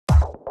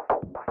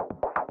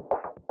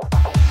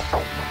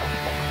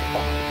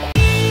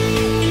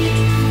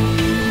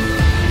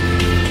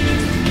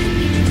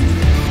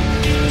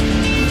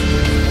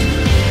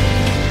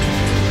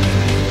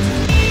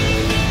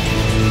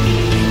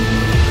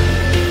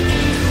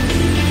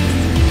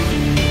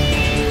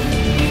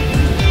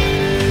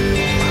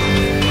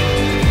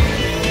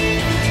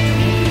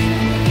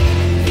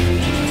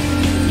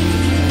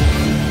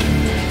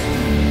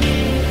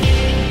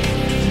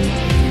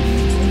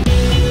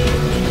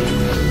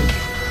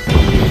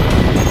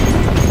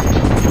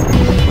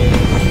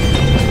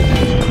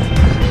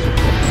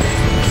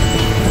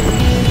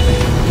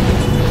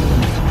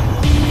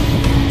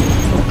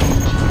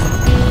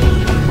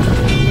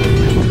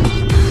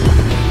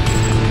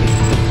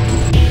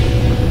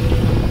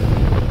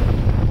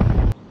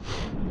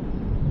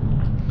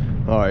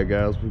Alright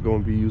guys, we're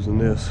going to be using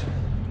this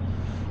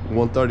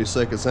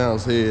 1/32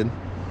 ounce head.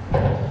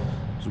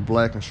 It's a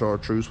blackened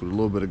chartreuse with a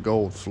little bit of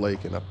gold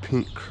flake and a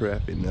pink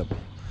crappie nibble.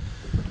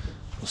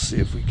 Let's see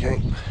if we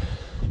can't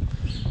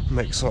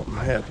make something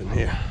happen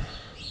here.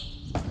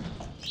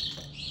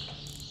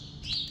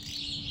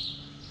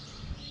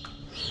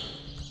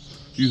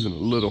 Using a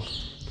little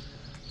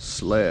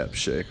slab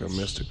shaker,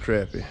 Mr.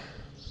 Crappie.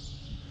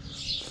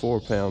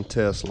 4-pound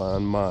test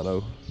line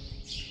mono.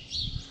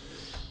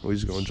 We're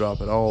just gonna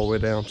drop it all the way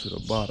down to the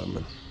bottom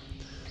and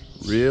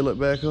reel it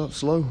back up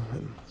slow.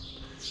 And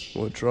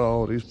we'll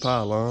draw all these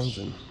pylons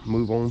and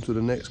move on to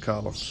the next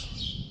columns.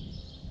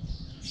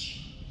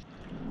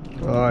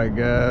 All right,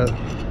 guys.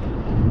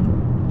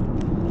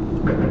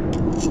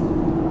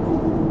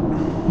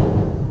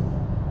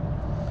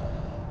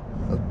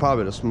 That's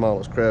probably the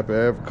smallest crappie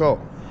I ever caught.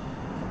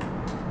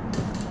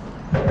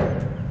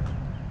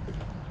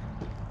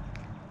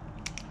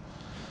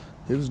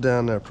 He was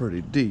down there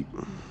pretty deep.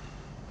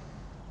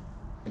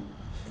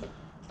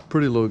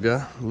 Pretty little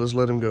guy. Let's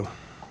let him go.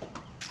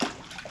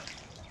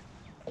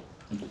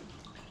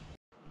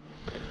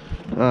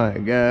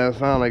 Alright guys,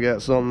 finally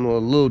got something with a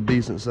little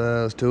decent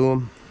size to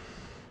him.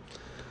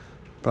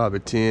 Probably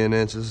 10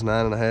 inches,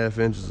 9.5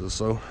 inches or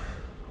so.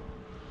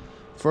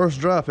 First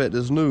drop at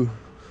this new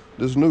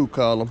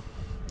column.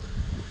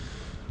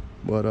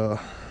 But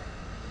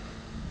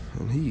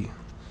and he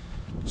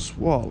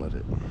swallowed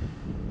it.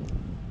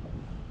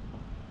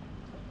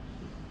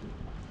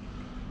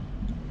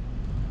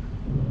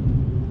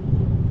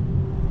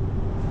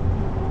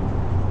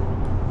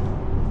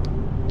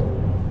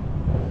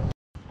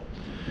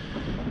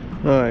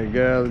 Alright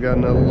guys, got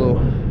another little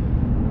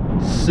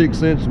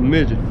 6-inch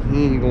midget.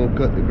 He ain't gonna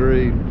cut the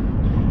grade.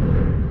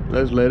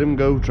 Let's let him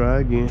go,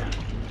 try again.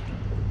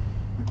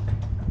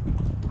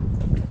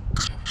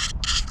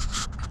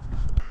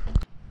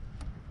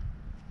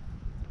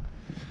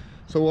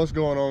 So what's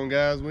going on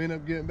guys? We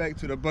ended up getting back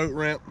to the boat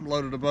ramp,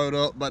 loaded the boat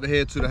up, about to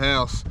head to the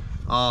house.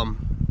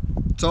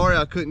 Sorry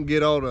I couldn't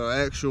get all the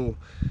actual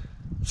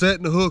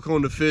setting the hook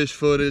on the fish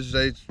footage.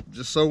 They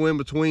just so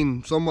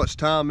much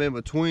time in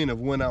between of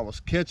when I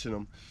was catching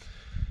them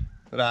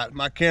that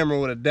my camera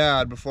would have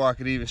died before I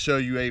could even show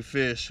you a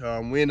fish.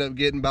 We ended up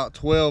getting about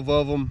 12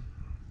 of them,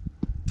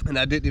 and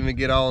I didn't even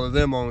get all of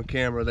them on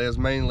camera. They was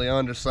mainly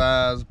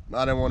undersized.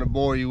 I didn't want to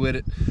bore you with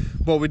it,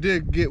 but we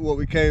did get what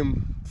we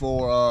came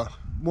for.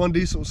 One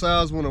decent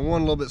size one and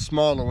one a little bit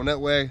smaller one.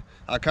 That way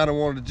I kind of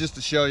wanted just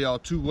to show y'all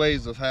two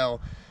ways of how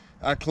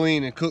I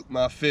clean and cook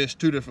my fish,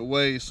 two different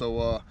ways.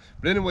 So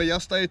but anyway, y'all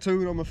stay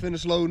tuned. I'm gonna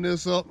finish loading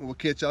this up and we'll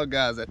catch y'all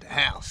guys at the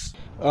house.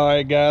 All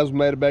right guys, we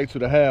made it back to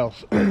the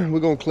house. We're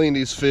gonna clean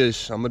these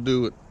fish. I'm gonna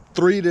do it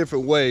 3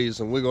 different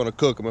ways and we're gonna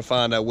cook them and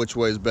find out which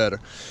way is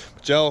better.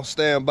 But y'all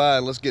stand by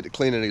and let's get to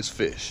cleaning these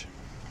fish.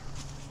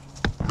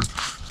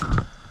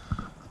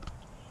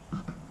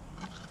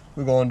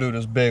 We're gonna do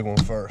this big one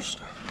first.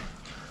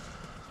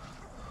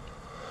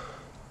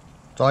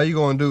 So all you're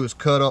gonna do is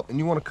cut up, and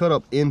you wanna cut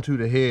up into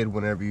the head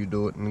whenever you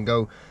do it, and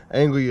go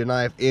angle your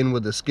knife in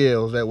with the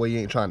scales. That way you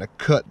ain't trying to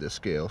cut the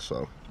scale.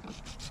 So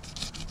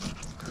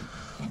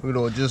we're gonna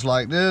do it just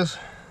like this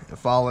and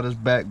follow this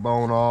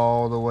backbone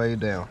all the way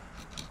down.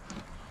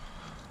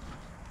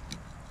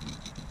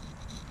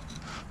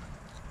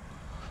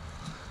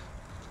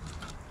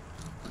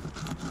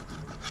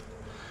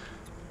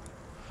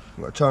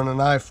 I'm gonna turn the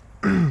knife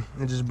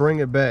and just bring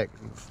it back.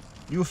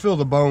 You'll feel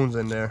the bones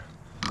in there.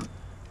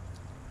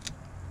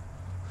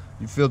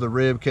 You feel the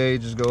rib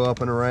cages go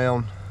up and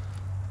around.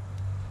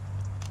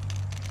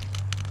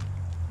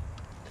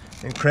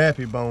 And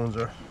crappie bones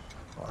are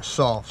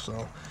soft,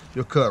 so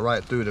you'll cut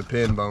right through the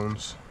pin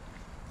bones.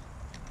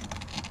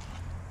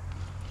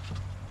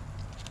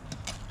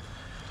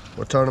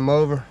 We'll turn them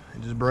over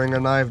and just bring our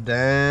knife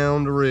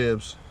down the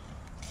ribs.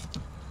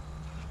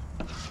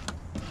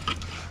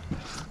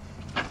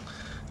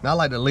 Now I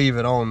like to leave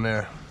it on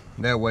there.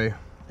 That way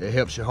it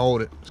helps you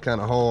hold it. It's kind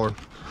of hard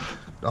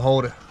to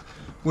hold it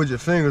with your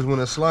fingers when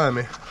it's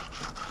slimy.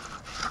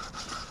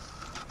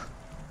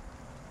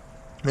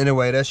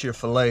 Anyway, that's your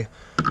fillet.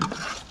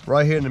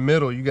 Right here in the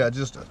middle, you got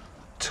just a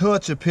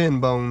touch of pin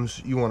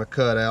bones you want to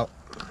cut out.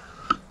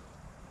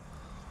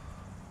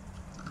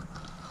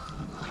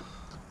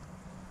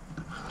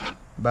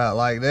 About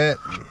like that.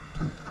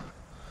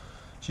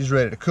 She's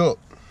ready to cook.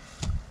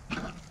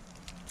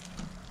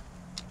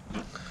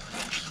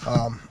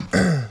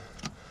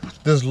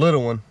 This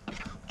little one,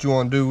 what you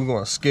want to do, we're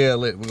going to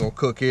scale it. We're going to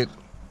cook it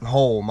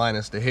whole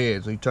minus the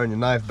head. So you turn your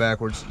knife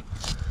backwards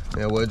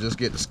and we'll just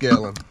get the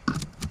scaling.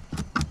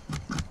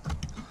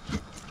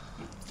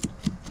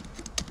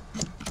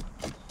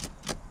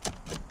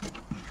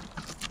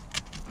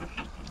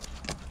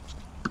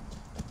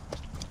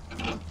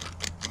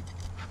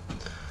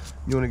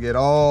 You want to get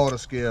all the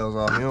scales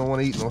off. You don't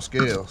want to eat no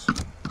scales.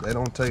 They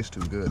don't taste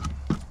too good.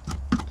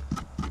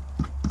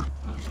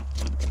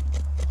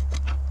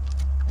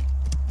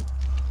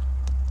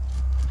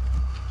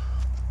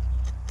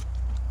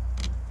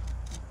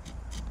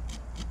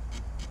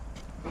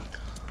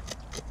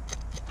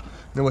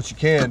 Then what you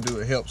can do,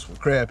 it helps with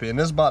crappie, and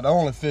this is about the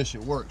only fish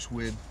it works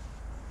with.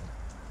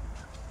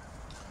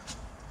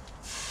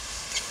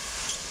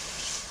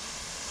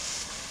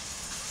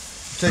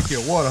 Take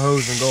your water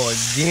hose and go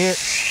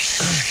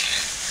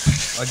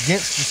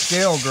against the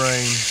scale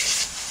grain.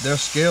 Their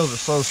scales are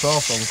so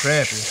soft on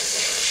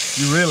crappie,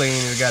 you really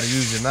ain't even got to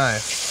use your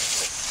knife.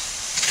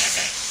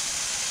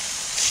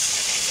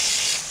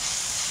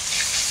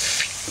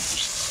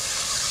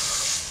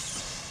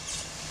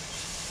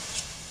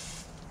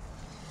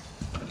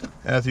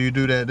 After you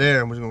do that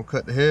there, we're just gonna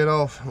cut the head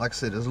off. Like I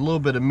said, there's a little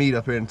bit of meat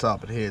up here on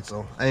top of the head,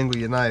 so angle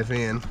your knife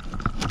in.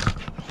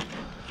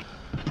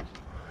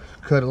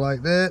 Cut it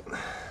like that.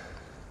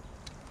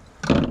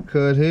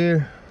 Cut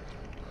here.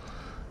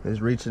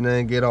 Just reach in there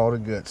and get all the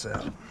guts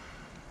out.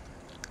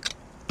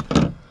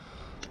 I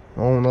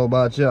don't know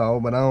about y'all,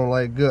 but I don't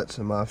like guts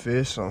in my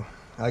fish, so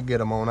I get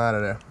them on out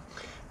of there.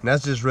 And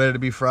that's just ready to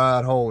be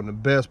fried whole. And the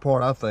best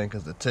part, I think,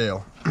 is the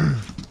tail.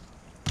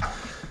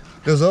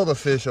 There's other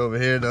fish over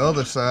here, the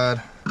other side.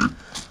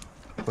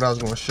 What I was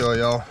going to show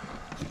y'all,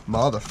 my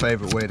other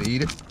favorite way to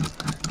eat it.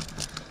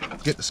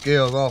 Get the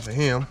scales off of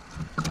him.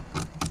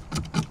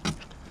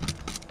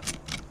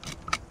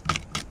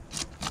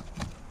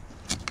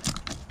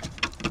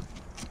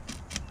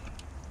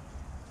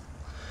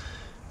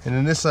 And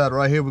then this side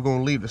right here, we're going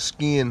to leave the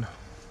skin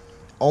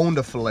on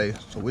the fillet.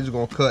 So we're just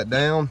going to cut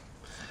down,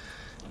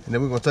 and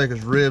then we're going to take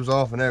his ribs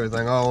off and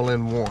everything all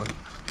in one.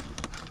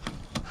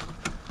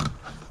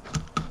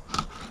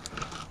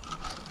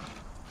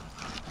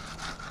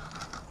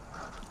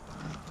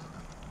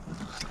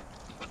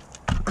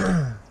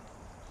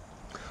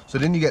 So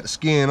then you got the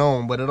skin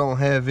on, but it don't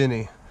have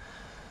any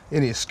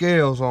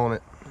scales on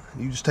it.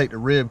 You just take the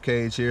rib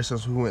cage here,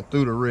 since we went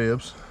through the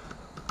ribs,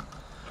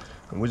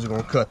 and we're just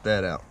going to cut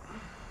that out.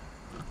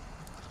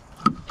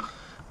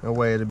 No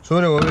way. So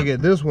anyway, we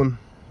get this one.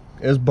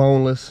 It's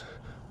boneless,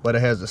 but it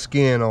has the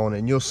skin on it,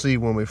 and you'll see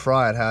when we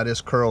fry it how this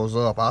curls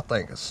up. I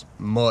think it's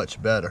much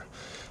better.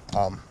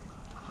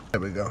 There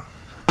we go.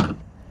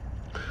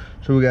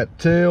 So we got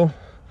the tail,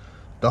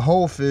 the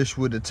whole fish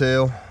with the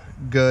tail,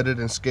 gutted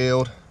and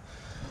scaled.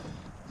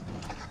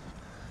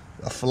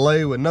 A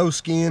fillet with no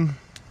skin,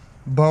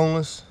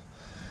 boneless,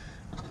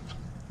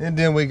 and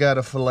then we got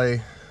a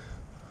fillet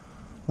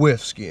with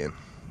skin.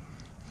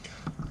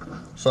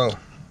 So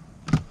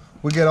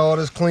we get all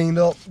this cleaned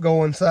up,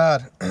 go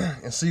inside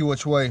and see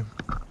which way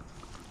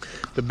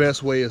the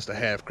best way is to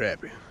have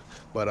crappie.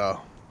 But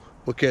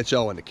we'll catch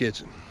y'all in the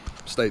kitchen.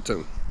 Stay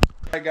tuned.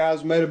 All right,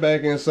 guys, made it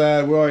back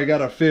inside. We already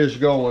got our fish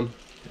going.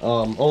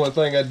 Only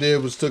thing I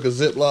did was took a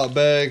Ziploc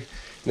bag,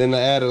 then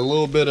I added a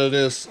little bit of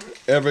this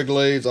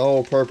Everglades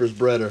all-purpose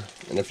breader.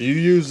 And if you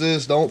use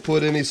this, don't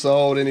put any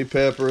salt, any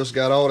pepper. It's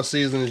got all the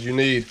seasonings you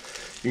need.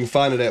 You can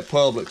find it at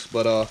Publix.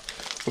 But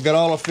we got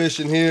all the fish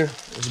in here.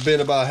 It's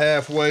been about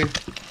halfway.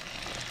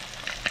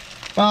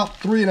 About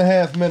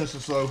 3.5 minutes or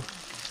so.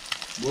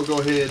 We'll go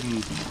ahead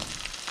and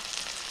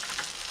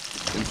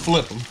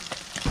flip them.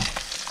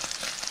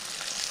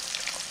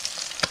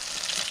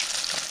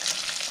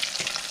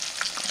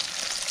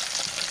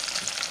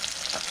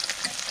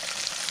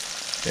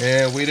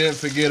 And we didn't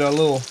forget our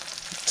little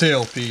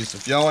tail piece.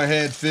 If y'all ain't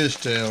had fish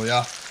tail,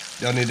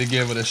 y'all need to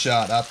give it a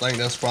shot. I think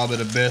that's probably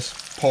the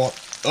best part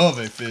of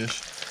a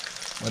fish.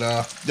 But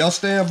y'all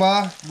stand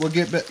by. We'll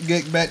get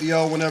back to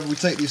y'all whenever we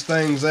take these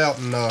things out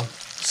and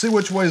see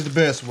which way is the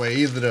best way.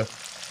 Either the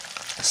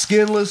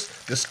skinless,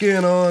 the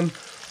skin on,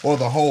 or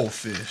the whole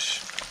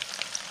fish.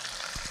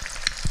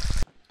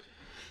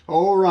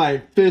 All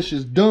right, fish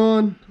is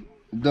done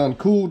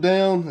cooled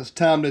down. It's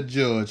time to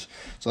judge.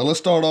 So let's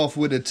start off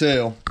with the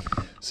tail.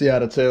 See how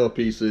the tail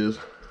piece is.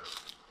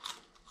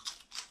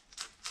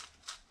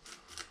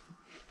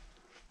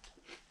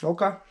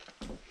 Okay.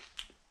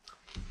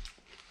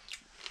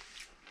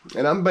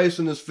 And I'm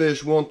basing this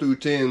fish 1 through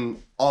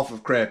 10 off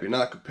of crappie,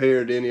 not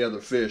compared to any other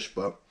fish,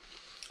 but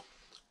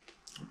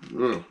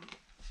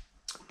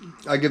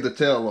I give the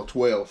tail a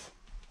 12.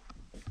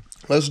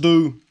 Let's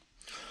do,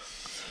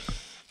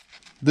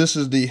 this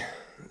is the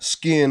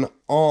skin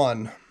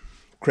on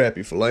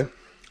crappie fillet.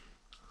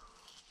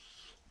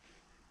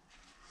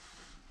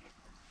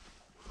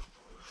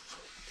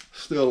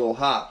 Still a little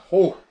hot.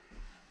 Oh.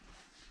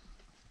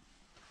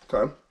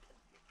 Okay.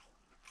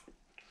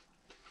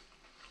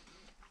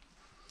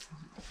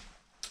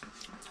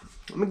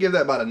 I'm gonna give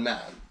that about a 9.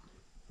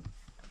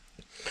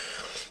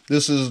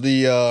 This is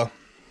the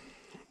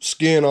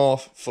skin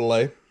off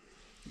fillet.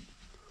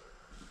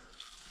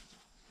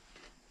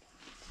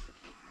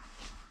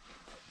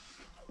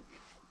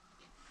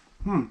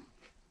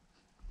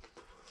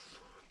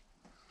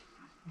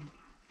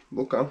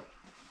 Okay.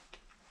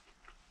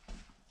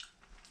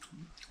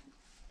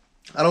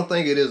 I don't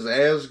think it is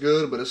as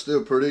good, but it's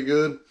still pretty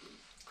good.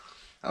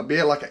 I'll be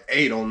at like an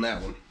 8 on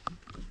that one.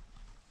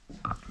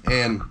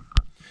 And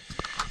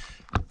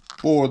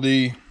for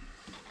the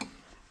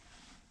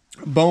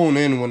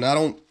bone-in one, I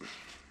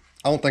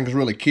don't think it's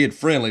really kid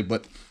friendly,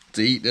 but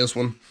to eat this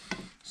one,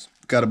 it's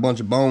got a bunch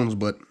of bones,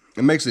 but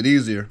it makes it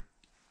easier.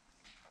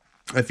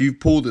 if you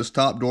pull this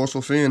top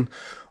dorsal fin,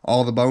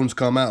 all the bones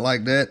come out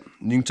like that.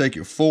 You can take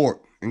your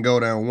fork and go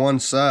down one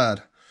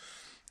side,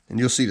 and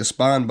you'll see the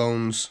spine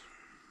bones.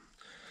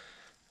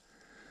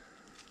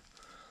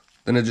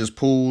 Then it just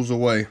pulls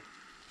away.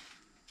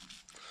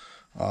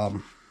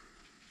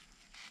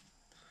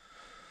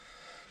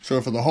 So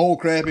for the whole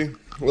crappie,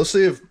 let's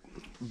see if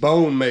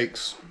bone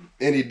makes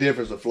any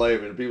difference of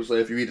flavor. People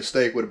say if you eat a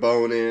steak with a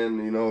bone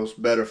in, you know, it's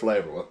better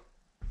flavor. Well,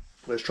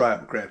 let's try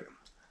it with crappie.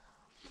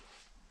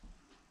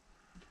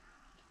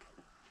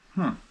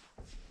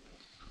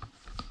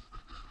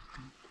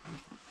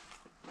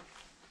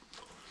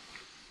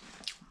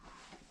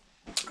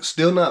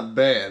 Still not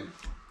bad,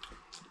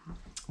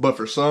 but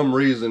for some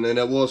reason, and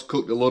it was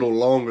cooked a little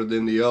longer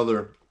than the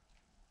other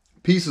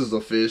pieces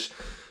of fish,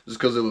 just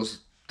because it was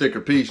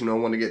thicker piece, you know, I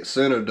want to get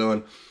center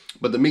done.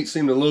 But the meat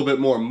seemed a little bit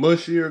more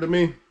mushier to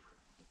me.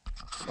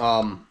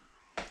 I'm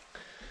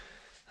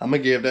gonna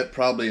give that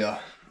probably a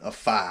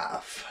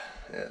 5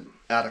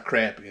 out of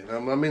crappie.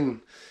 I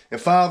mean,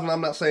 and 5, and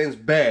I'm not saying it's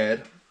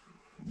bad,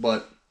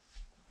 but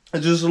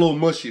it's just a little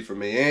mushy for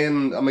me.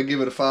 And I'm gonna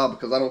give it a 5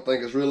 because I don't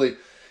think it's really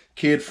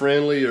kid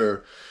friendly,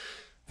 or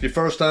if your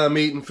first time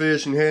eating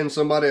fish and you're handing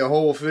somebody a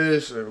whole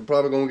fish, they're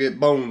probably gonna get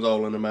bones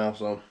all in their mouth.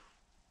 So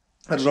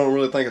I just don't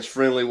really think it's a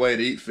friendly way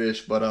to eat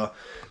fish. But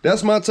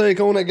that's my take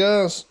on it,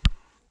 guys.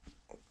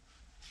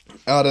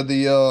 Out of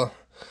the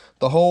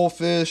whole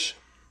fish,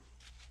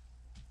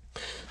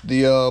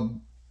 the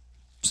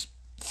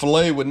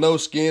fillet with no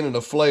skin and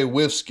the fillet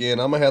with skin,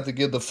 I'm gonna have to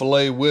give the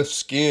fillet with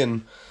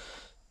skin,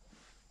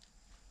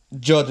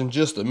 judging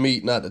just the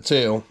meat, not the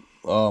tail,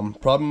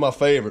 probably my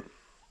favorite.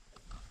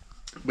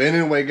 But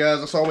anyway, guys,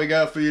 that's all we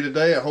got for you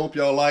today. I hope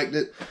y'all liked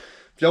it.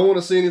 If y'all want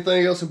to see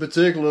anything else in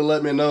particular,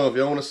 let me know. If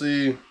y'all want to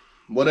see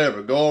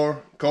whatever,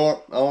 gar,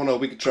 carp, I don't know,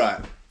 we can try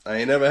it. I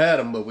ain't never had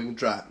them, but we can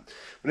try it.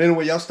 But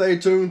anyway, y'all stay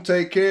tuned,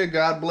 take care,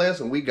 God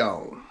bless, and we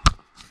gone.